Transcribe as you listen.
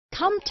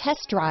Come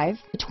test drive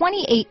the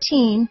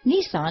 2018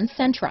 Nissan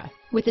Sentra.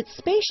 With its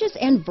spacious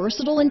and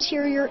versatile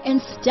interior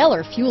and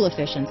stellar fuel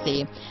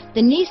efficiency,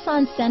 the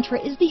Nissan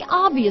Sentra is the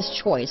obvious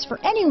choice for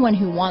anyone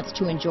who wants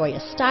to enjoy a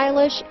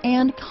stylish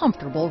and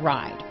comfortable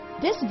ride.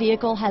 This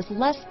vehicle has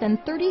less than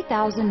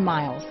 30,000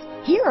 miles.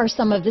 Here are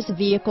some of this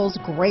vehicle's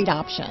great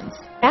options: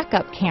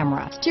 backup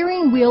camera,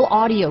 steering wheel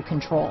audio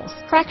controls,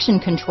 traction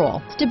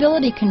control,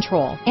 stability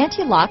control,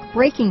 anti-lock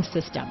braking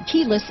system,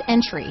 keyless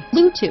entry,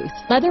 Bluetooth,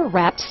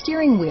 leather-wrapped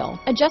steering wheel,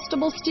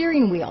 adjustable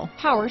steering wheel,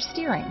 power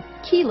steering,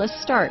 keyless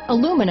start,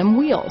 aluminum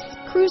wheels,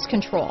 cruise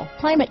control,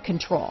 climate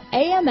control,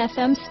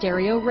 AM/FM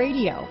stereo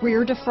radio,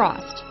 rear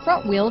defrost,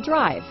 front wheel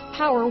drive,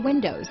 power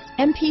windows,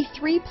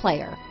 MP3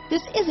 player.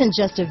 This isn't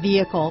just a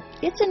vehicle,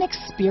 it's an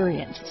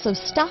experience, so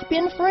stop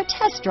in for a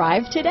test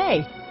drive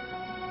today.